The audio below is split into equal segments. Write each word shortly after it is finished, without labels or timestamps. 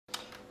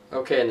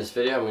Okay, in this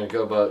video I'm going to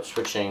go about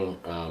switching,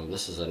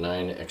 this is a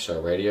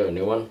 9XR radio, a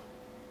new one.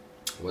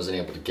 I wasn't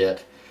able to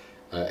get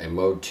a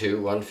Mode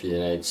 2 one for the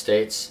United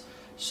States,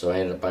 so I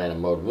ended up buying a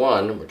Mode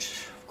 1, which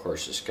of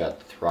course has got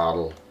the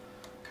throttle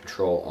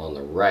control on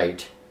the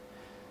right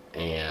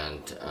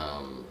and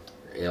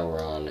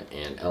aileron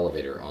and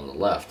elevator on the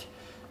left.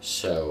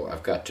 So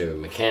I've got to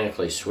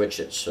mechanically switch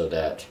it so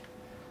that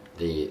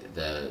the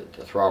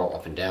throttle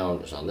up and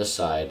down is on this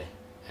side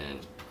and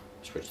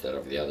switch that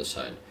over the other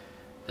side.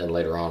 Then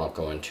later on I'll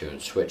go into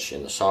and switch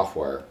in the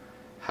software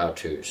how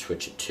to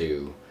switch it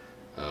to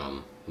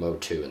Mode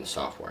 2 in the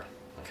software.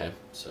 Okay,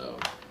 so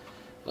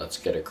let's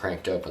get it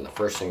cranked up, and the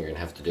first thing you're going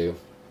to have to do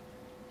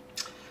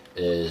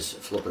is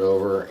flip it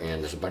over,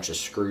 and there's a bunch of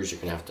screws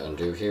you're going to have to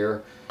undo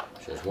here.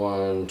 So there's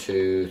 1,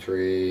 2,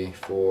 3,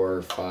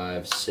 4,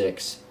 5,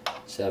 6,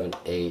 7,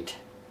 8,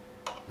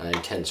 9,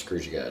 10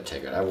 screws you got to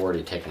take out. I've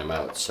already taken them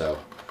out, so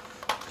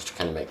just to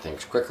kind of make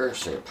things quicker,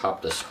 so you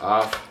pop this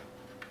off.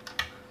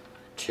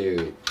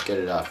 To get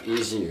it off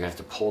easy, you're going to have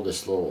to pull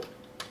this little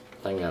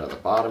thing out of the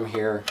bottom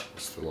here.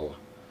 It's the little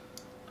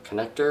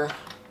connector.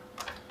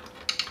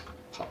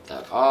 Pop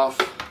that off.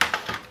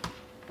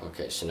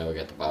 Okay, so now we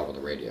got the bottom of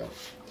the radio.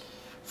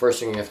 First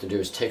thing you have to do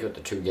is take out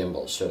the two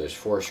gimbals. So there's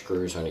 4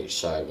 screws on each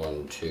side.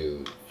 1,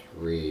 2,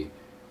 3,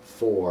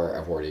 4.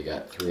 I've already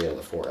got 3 out of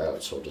the 4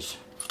 out, so I'll just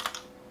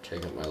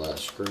take out my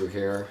last screw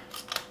here.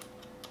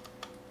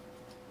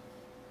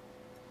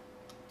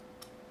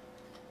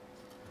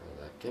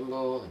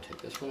 Gimbal and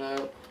take this one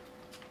out.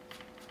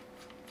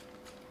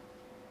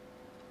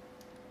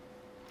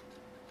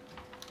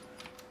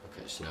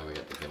 Okay, so now we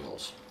got the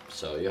gimbals.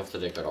 So you have to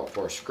take out all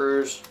 4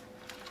 screws.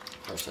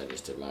 Of course, I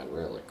just did mine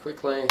really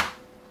quickly.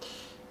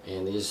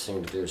 And the easiest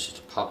thing to do is just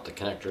to pop the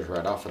connectors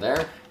right off of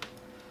there.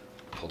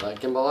 Pull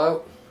that gimbal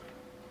out.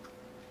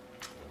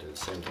 I'll do the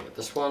same thing with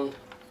this one.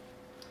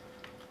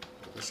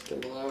 Pull this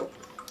gimbal out.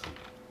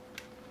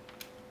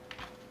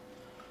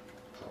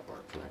 Pop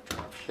our connector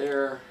off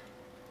here.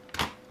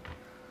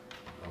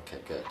 Okay,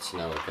 good. So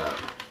now we've got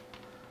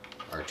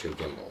our 2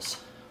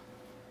 gimbals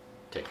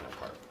taken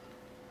apart.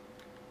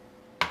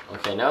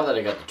 Okay, now that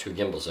I got the 2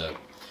 gimbals out,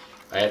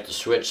 I have to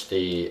switch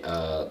the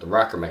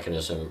rocker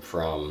mechanism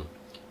from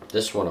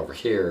this one over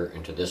here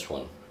into this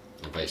one,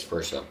 and vice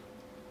versa.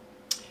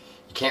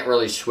 You can't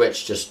really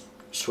just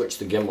switch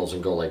the gimbals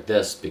and go like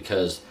this,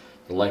 because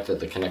the length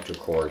of the connector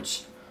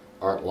cords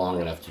aren't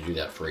long enough to do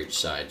that for each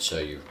side. So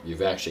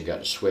you've actually got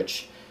to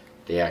switch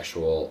the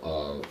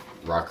actual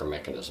rocker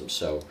mechanism.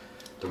 So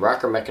the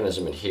rocker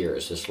mechanism in here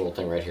is this little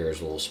thing right here.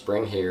 Is a little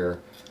spring here.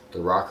 The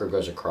rocker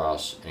goes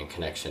across and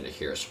connects into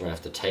here. So we're going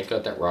to have to take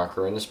out that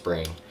rocker and the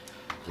spring, and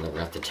then we're going to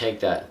have to take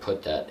that and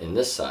put that in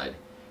this side,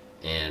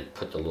 and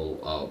put the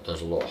little,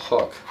 there's a little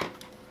hook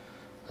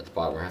at the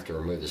bottom. We're going to have to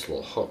remove this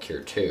little hook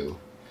here too.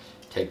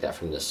 Take that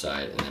from this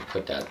side and then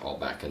put that all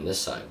back in this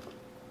side.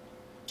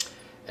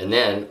 And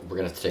then we're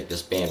going to have to take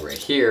this band right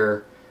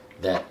here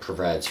that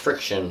provides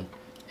friction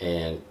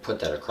and put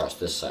that across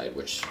this side,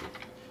 which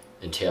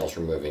entails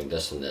removing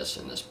this and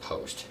this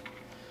post.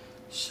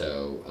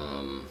 So,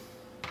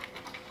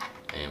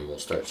 and we'll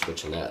start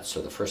switching that.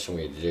 So the first thing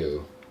we need to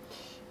do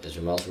is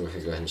we might as well go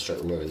ahead and start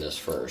removing this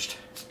first.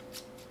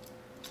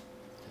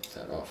 Take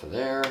that off of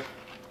there. Take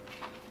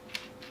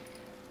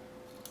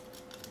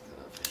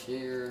that off of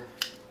here.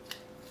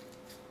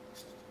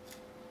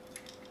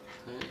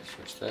 Okay,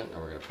 switch that. Now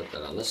we're going to put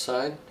that on this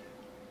side.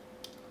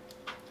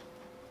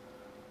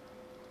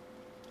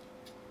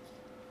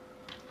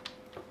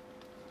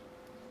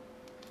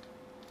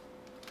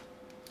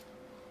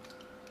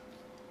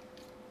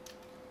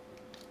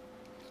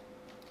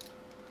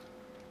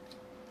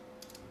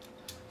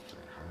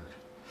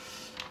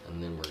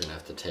 And then we're going to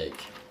have to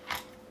take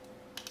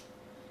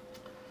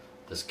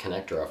this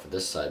connector off of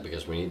this side,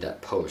 because we need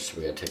that post. So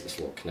we got to take this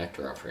little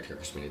connector off right here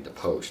because we need the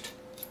post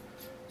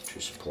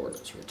to support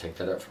it. So we take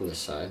that out from this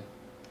side.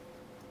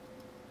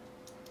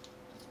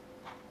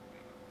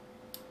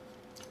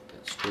 Take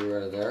that screw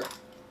out of there.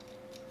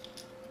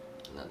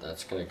 And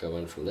that's going to go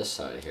in from this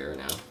side here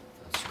now.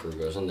 That screw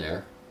goes in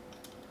there,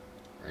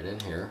 right in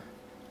here.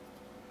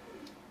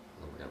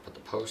 And then we're going to put the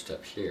post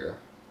up here.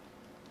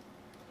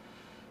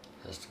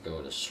 Has to go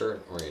in a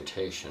certain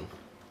orientation,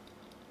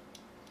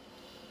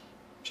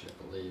 which I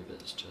believe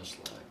is just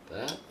like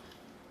that.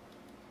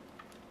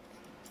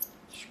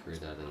 Screw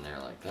that in there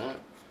like that.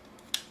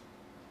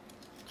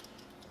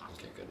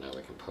 Okay, good. Now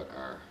we can put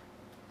our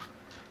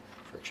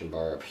friction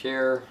bar up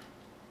here,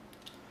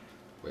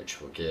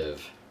 which will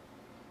give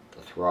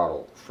the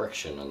throttle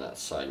friction on that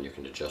side, and you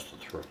can adjust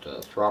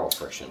the throttle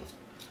friction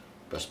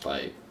just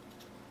by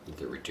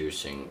either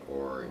reducing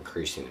or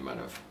increasing the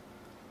amount of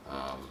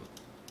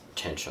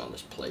tension on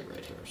this plate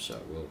right here. So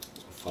we'll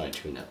fine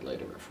tune that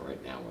later, but for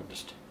right now we'll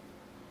just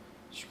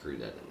screw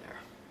that in there.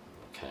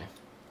 Okay.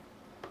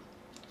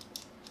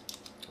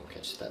 Okay,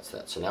 so that's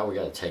that. So now we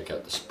got to take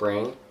out the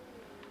spring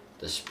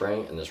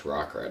and this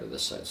rocker out of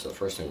this side. So the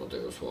first thing we'll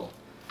do is we'll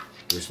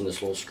loosen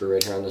this little screw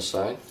right here on this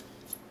side.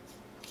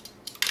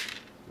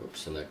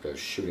 Oops, and that goes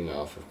shooting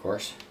off, of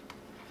course.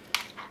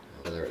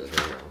 Oh, there it is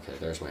right here. Okay,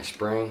 there's my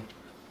spring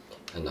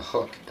and the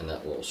hook and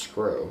that little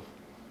screw.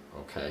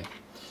 Okay,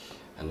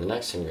 and the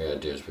next thing we gotta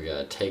do is we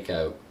gotta take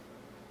out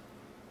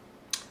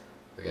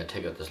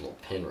this little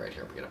pin right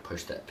here. We gotta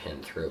push that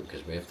pin through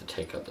because we have to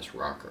take out this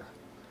rocker.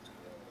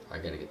 I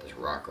gotta get this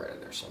rocker out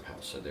of there somehow.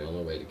 So the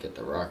only way to get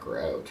the rocker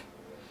out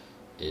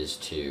is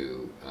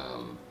to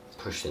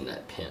push in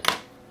that pin.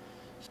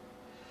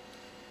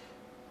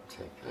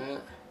 Take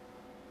that.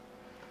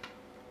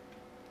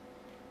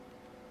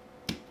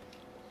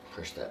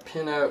 Push that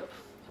pin out.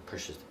 It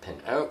pushes the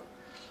pin out.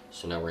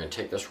 So now we're going to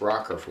take this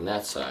rocker from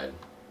that side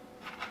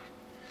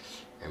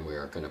and we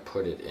are going to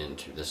put it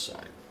into this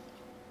side.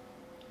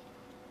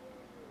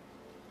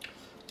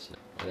 So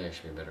I'd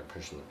actually be better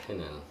pushing the pin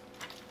in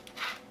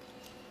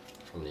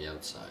from the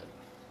outside.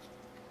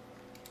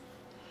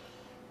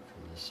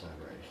 From this side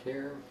right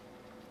here.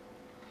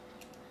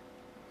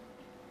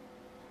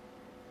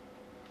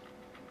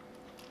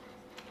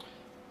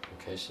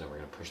 Okay, so now we're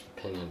going to push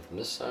the pin in from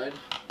this side.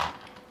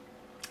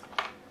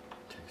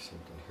 Take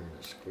something here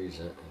to squeeze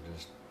it and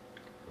just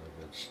give it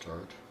a good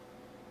start.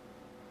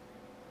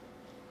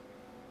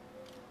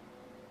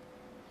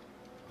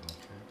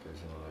 Okay, gives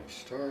it a nice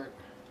start.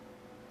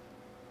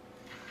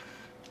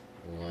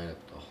 Line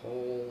up the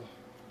hole.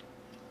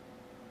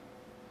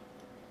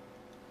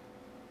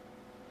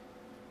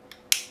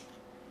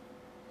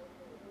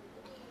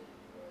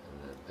 And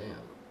then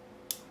bam,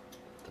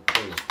 the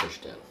pin is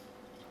pushed in.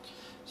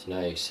 So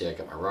now you see I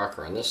got my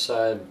rocker on this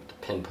side, the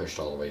pin pushed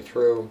all the way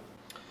through.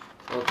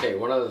 Okay,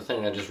 one other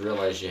thing I just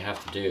realized you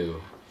have to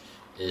do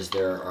is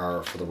there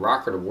are, for the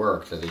rocker to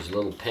work, there are these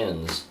little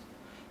pins.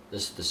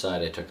 This is the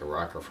side I took the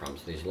rocker from,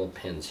 so these little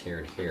pins here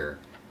and here.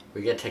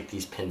 We gotta take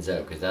these pins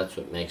out because that's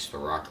what makes the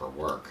rocker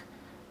work.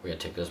 We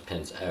gotta take those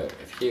pins out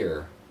of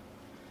here,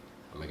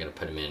 and we're gonna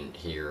put them in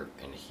here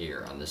and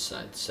here on this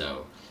side.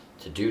 So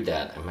to do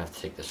that, I'm gonna have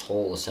to take this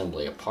whole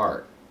assembly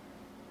apart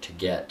to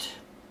get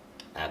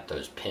at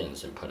those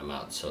pins and put them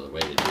out. So the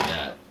way to do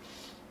that,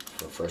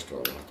 first of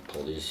all, we have to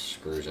pull these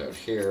screws out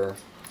here,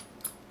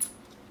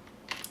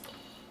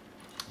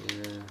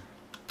 and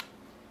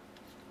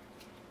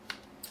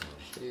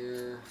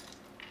here.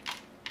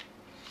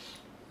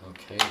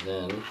 Okay,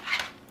 then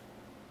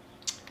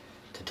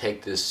to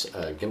take this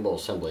gimbal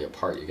assembly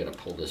apart, you got to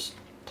pull this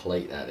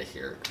plate out of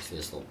here. See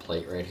this little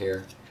plate right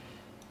here?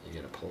 You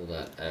got to pull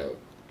that out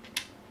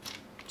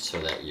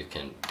so that you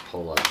can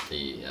pull out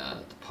the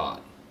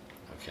pot.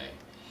 Okay,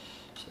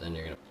 so then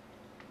you're gonna,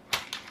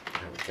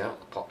 there we go,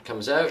 the pot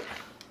comes out.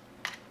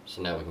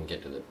 So now we can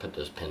get to put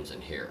those pins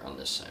in here on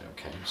this side.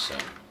 Okay, so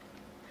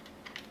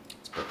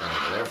let's put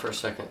that over there for a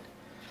second.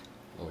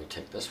 When we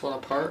take this one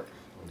apart,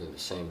 we'll do the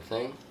same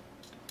thing.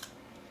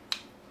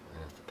 We're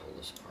gonna have to pull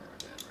this apart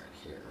again right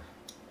here.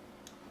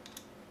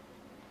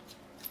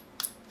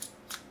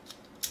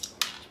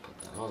 Just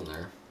put that on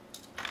there.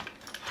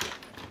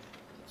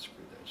 Let's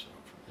screw those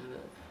off for a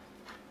minute.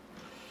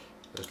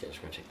 Okay, so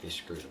we're going to take these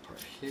screws apart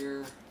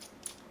here.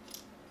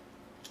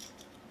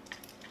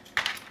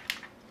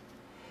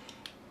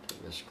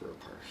 Take this screw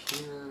apart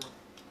here.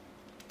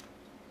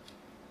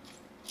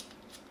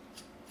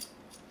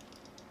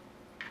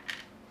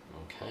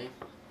 Okay.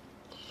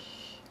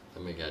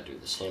 Then we got to do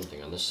the same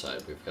thing on this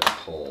side. We've got to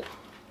pull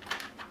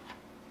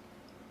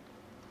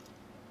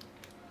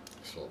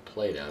this little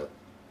plate out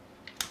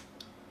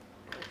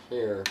right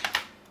here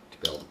to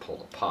be able to pull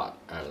the pot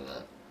out of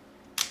the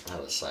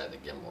side of the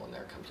gimbal, and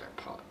there comes our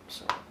pot.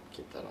 So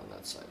keep that on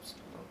that side so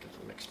we don't get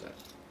them mixed up.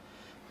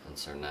 And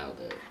so now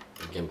the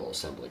gimbal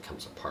assembly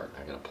comes apart.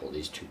 I got to pull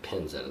these two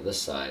pins out of this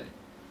side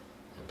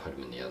and put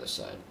them in the other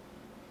side.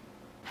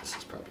 This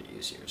is probably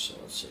easier, so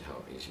let's see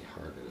how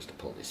hard it is to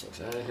pull these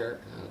things out of here.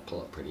 I'll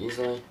pull it pretty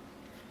easily.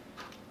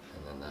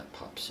 And then that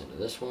pops into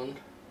this one.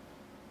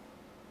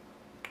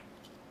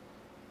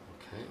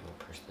 Okay, we'll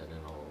push that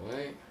in all the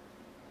way.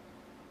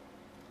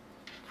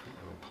 Okay,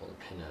 I'm going to pull the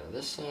pin out of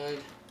this side.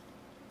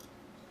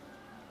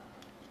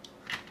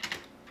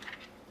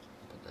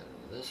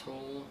 This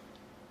hole.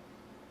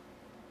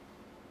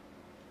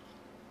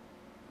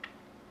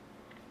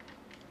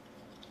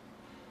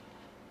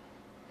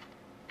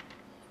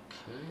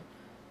 Okay.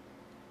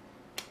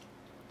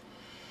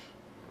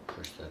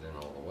 Push that in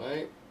all the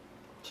way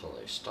until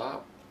they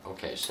stop.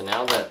 Okay, so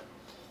now that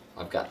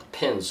I've got the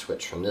pin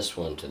switched from this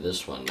one to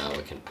this one, now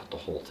we can put the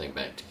whole thing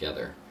back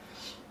together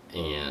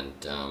and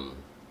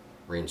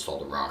reinstall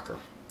the rocker.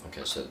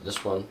 Okay, so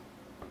this one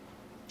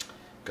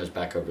goes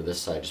back over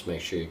this side. Just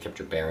make sure you kept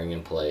your bearing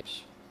in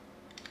place.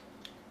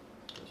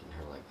 Goes in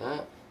here like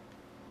that.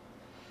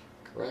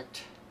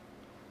 Correct.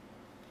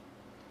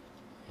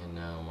 And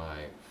now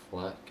my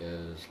flat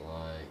goes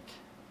like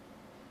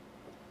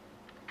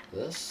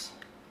this.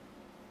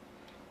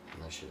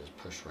 And that should just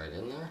push right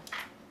in there.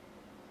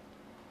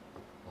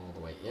 All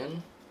the way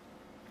in.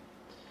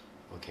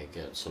 Okay,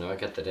 good. So now I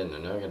got that in there.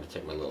 Now I'm going to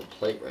take my little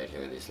plate right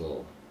here, these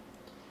little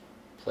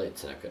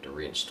plates, and I've got to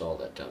reinstall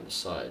that down the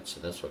side. So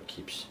that's what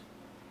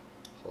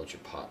holds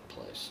your pot in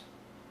place.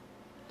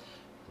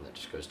 And that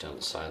just goes down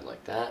the side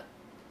like that.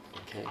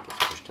 Okay,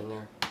 gets pushed in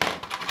there.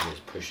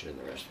 just push it in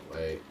the rest of the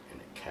way, and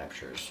it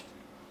captures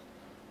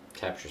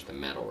the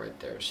metal right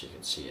there. So you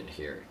can see in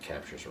here, it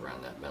captures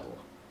around that metal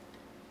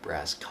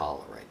brass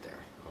collar right there.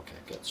 Okay,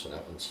 good. So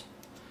that one's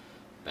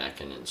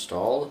back and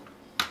installed.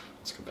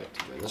 Let's go back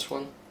to doing this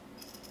one.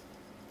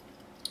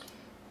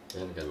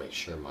 Then I'm going to make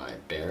sure my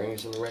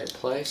bearing's in the right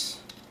place.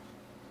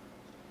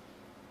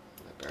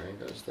 My bearing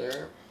goes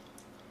there.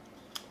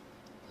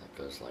 That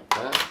goes like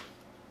that.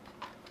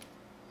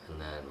 And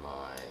then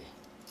my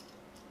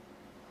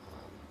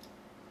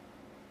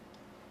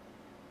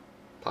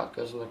pot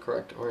goes in the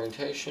correct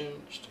orientation.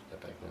 Stick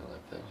that back now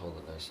like that. Hold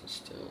it nice and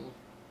still.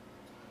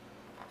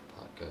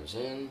 Pot goes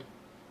in.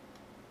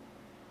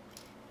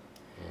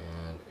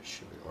 And it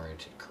should be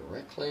oriented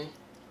correctly.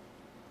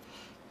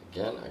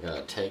 Again, I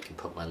gotta take and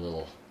put my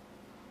little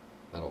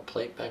metal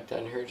plate back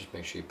down here. Just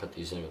make sure you put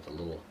these in with the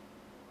little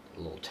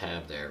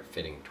tab there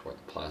fitting toward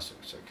the plastic,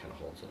 so it kind of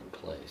holds it in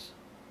place.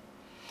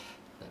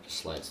 That just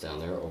slides down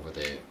there over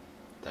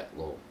that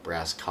little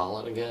brass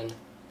collet again.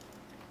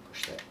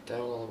 Push that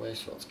down all the way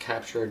so it's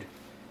captured.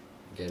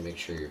 Again, make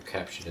sure you're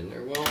captured in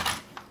there well.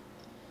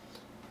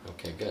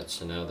 Okay, good.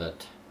 So now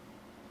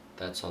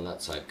that's on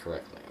that side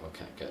correctly.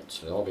 Okay, good.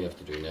 So all we have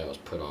to do now is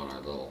put on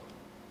our little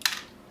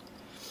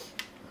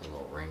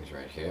rings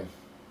right here.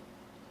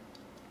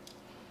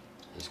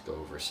 Just go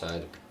over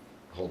side,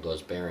 hold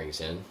those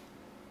bearings in.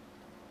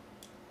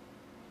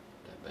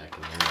 That back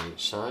and down on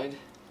each side.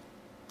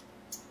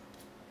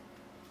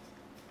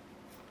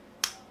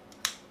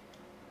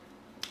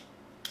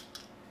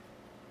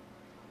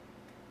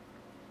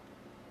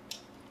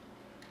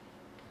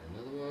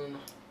 Another one.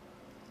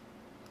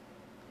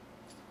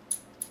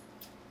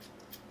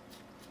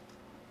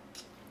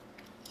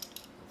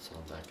 That's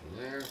all back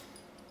in there.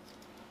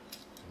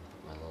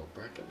 Put my little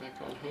bracket back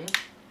on here.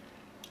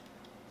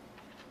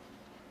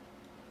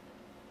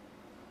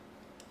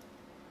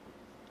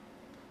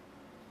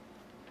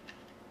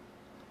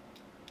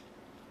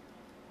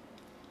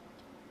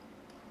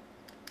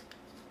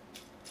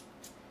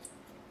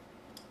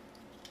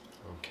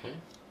 Okay,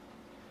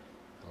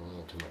 a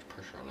little too much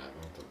pressure on that.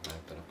 I'm going to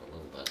back that up a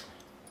little bit.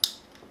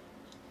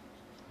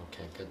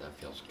 Okay, good, that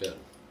feels good.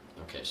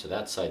 Okay, so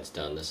that side's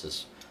done. This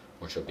is,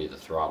 which will be the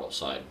throttle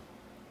side.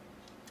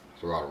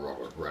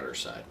 Throttle rudder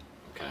side,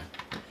 okay?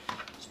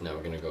 So now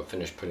we're going to go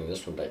finish putting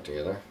this one back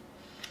together.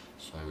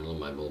 So I'm going to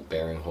my little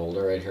bearing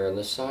holder right here on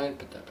this side,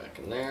 put that back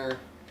in there.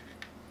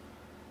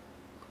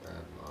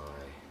 Grab my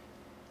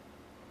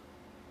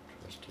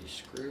trusty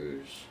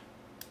screws.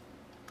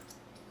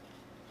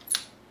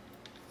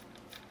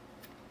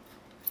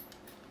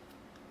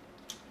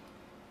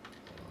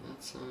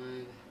 Side.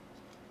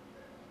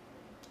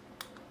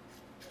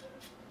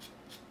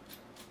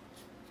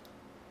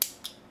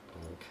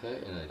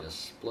 Okay, and I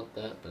just split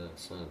that, but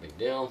it's not a big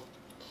deal.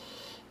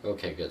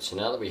 Okay, good. So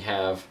now that we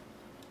have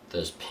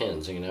those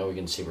pins, and now we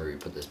can see where we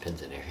put those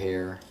pins in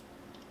here,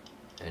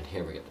 and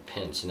here we get the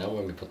pins. So now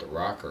when we put the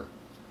rocker,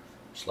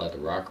 slide the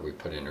rocker we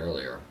put in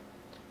earlier,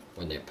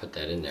 when they put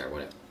that in there,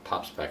 when it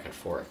pops back and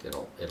forth,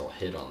 it'll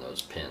hit on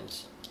those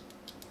pins.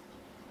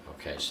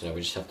 Okay, so now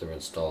we just have to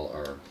install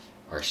our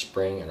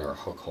spring and our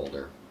hook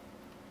holder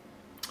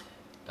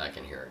back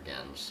in here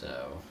again.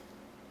 So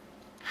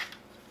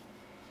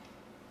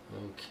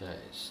okay,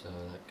 so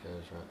that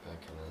goes right back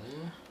into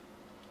there.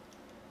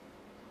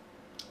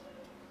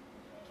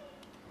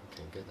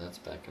 Okay, good, that's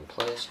back in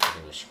place.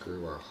 We're going to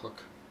screw our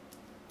hook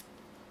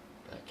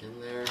back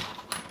in there.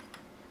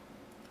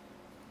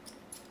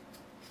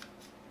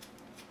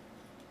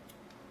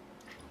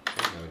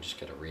 Okay, now we just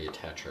got to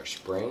reattach our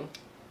spring.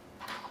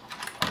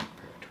 Pair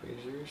of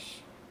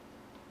tweezers.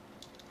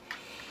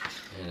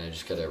 And I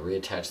just got to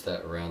reattach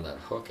that around that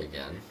hook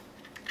again,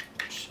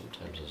 which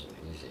sometimes isn't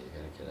easy. You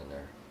got to get in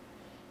there.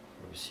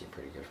 We see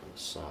pretty good from the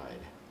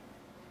side.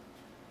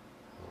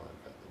 Oh,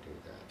 I've got to do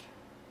that.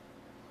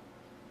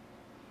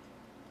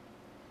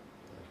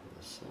 From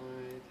the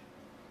side.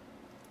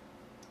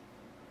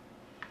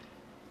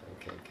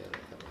 Okay, good. I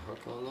got my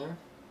hook on there.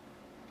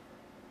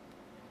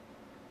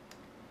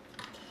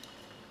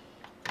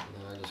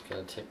 Now I just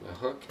got to take my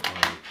hook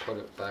and put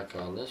it back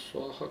on this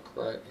little hook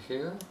right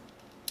here.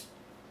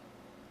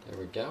 There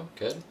we go,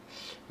 good.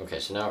 Okay,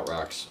 so now it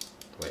rocks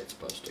the way it's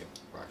supposed to.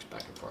 Rocks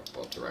back and forth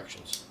both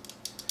directions.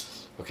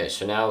 Okay,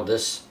 so now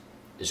this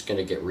is going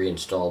to get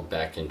reinstalled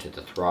back into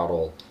the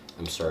throttle,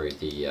 I'm sorry,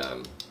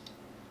 the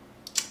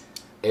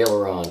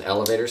aileron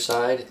elevator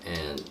side,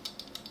 and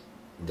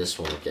this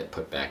one will get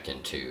put back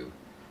into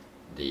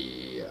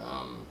the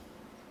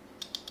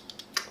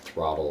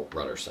throttle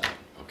rudder side.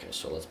 Okay,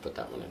 so let's put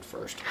that one in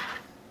first.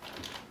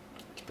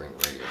 Let's bring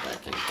the radio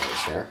back into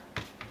place there.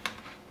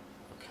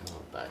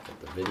 I'll back up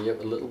the video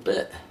a little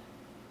bit.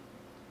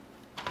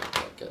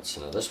 Okay, good.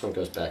 So now this one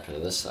goes back into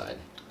this side.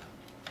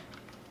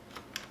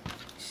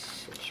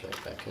 Slips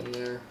right back in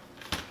there.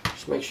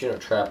 Just make sure you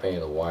don't trap any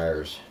of the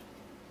wires.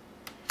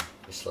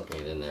 Just slipping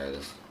it in there.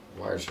 The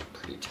wires are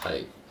pretty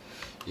tight.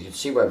 You can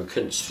see why we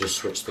couldn't just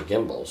switch the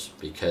gimbals,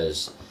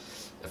 because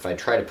if I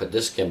try to put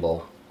this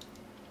gimbal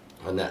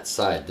on that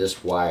side,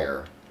 this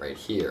wire right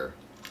here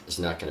is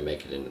not going to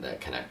make it into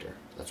that connector.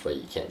 That's why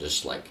you can't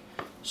just like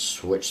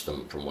switch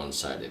them from one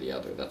side to the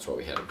other. That's why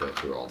we had to go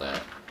through all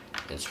that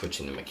and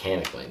switching them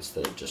mechanically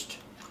instead of just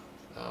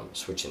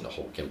switching the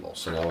whole gimbal.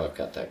 So now I've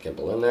got that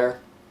gimbal in there,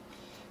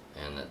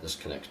 and that this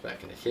connects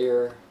back into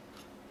here,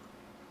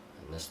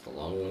 and this, the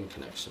long one,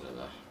 connects into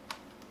the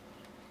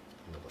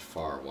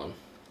far one.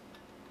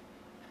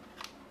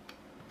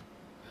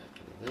 Back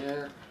into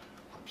there,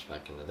 pops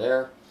back into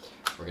there.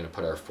 We're going to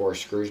put our 4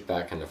 screws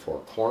back in the 4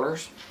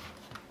 corners.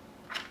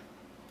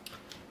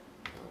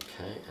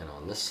 Okay, and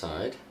on this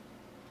side,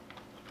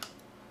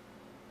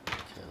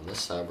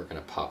 we're going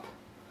to pop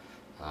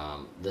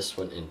this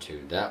one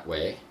into that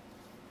way,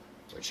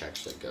 which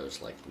actually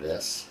goes like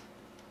this.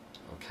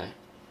 Okay,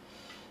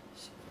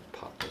 so I'm going to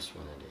pop this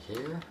one into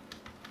here.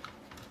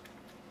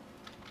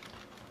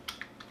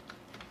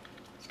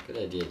 It's a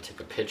good idea to take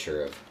a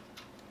picture of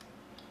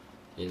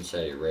the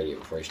inside of your radio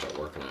before you start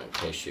working on it, in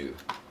case you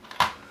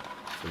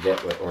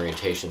forget what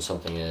orientation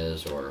something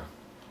is, or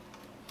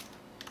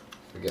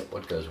forget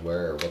what goes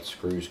where, or what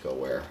screws go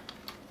where.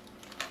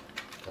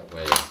 That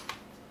way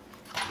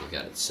you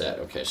got it set.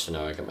 Okay, so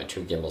now I got my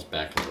 2 gimbals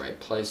back in the right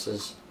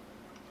places.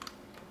 Put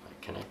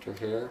my connector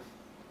here.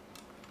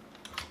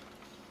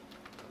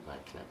 Put my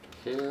connector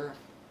here.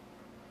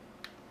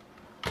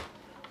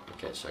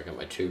 Okay, so I got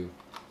my 2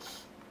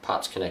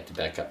 pots connected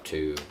back up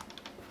to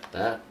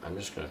that. I'm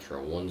just going to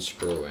throw 1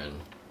 screw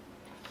in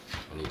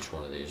on each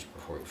one of these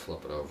before we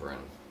flip it over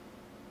and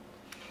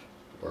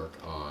work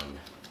on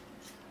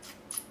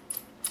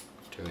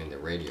doing the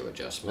radio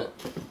adjustment.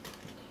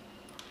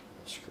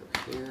 Screw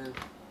here.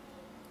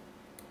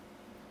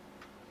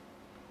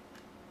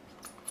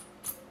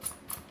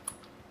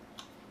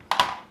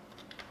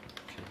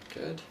 Okay,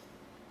 good.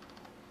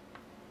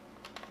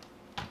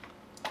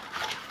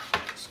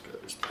 This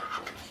goes back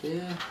on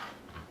here.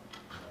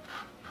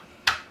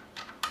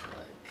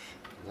 Like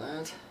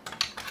that.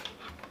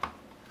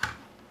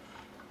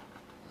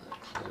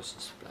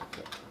 Closes back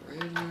up the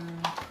radio.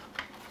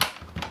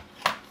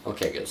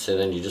 Okay, good. So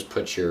then you just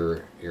put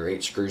your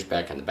 8 screws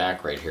back in the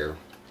back right here.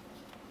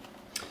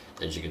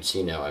 As you can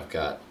see now, I've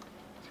got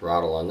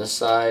throttle on this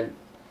side.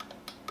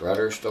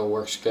 Rudder still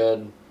works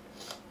good.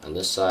 On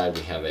this side,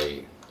 we have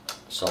a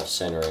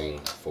self-centering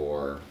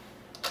for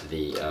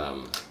the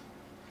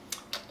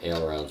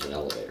ailerons and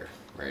elevator.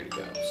 Ready to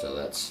go. So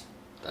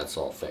that's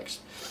all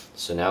fixed.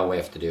 So now what we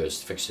have to do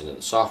is fix it in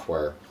the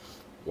software,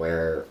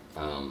 where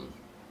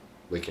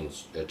we can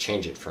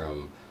change it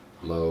from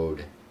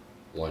mode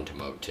 1 to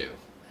mode 2,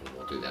 and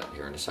we'll do that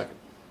here in a second.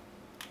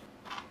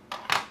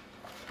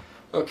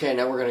 Okay,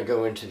 now we're going to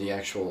go into the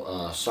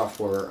actual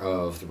software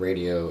of the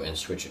radio and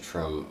switch it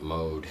from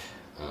mode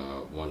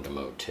 1 to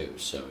mode 2.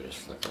 So we just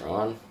flicker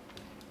on.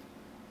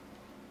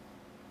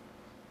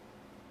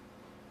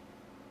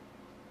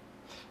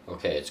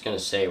 Okay, it's going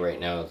to say right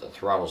now that the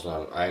throttle's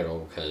not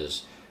idle,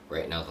 because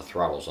right now the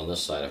throttle's on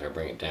this side. If I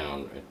bring it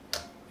down,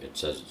 it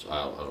says it's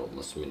idle. It'll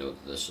let me know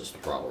that this is the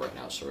throttle right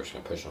now. So we're just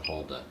going to push and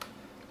hold the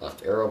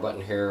left arrow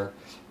button here.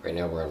 Right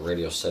now we're on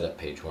radio setup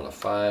page 1 of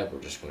 5.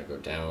 We're just going to go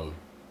down,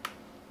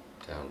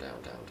 down,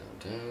 down, down,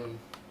 down, down.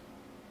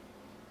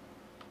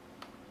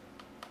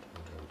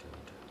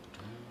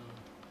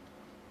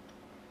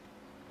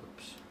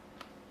 Oops.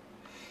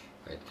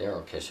 Right there.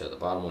 Okay, so the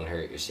bottom one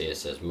here, you see it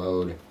says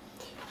mode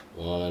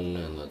 1,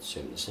 and let's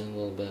zoom this in a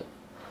little bit.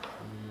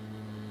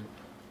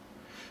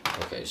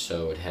 Okay,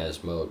 so it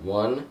has mode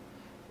 1,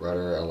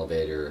 rudder,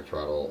 elevator,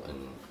 throttle,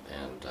 and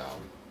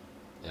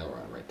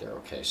aileron right there.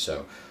 Okay,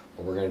 so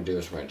what we're going to do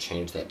is we're going to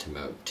change that to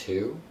mode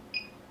 2.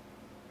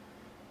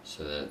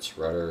 So that's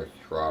rudder,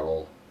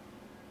 throttle,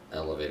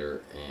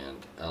 elevator,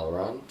 and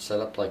aileron set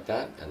up like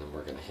that, and then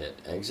we're going to hit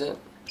exit.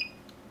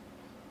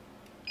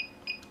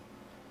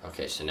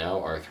 Okay, so now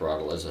our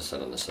throttle, as I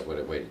said on this, the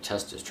way to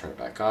test is turn it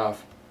back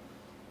off,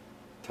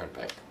 turn it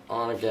back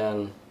on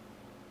again,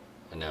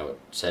 and now it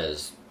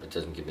says, it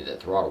doesn't give me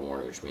that throttle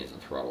warning, which means the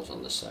throttle's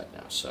on this side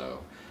now. So,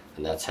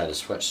 and that's how to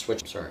switch,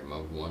 sorry,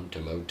 mode 1 to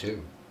mode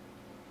 2.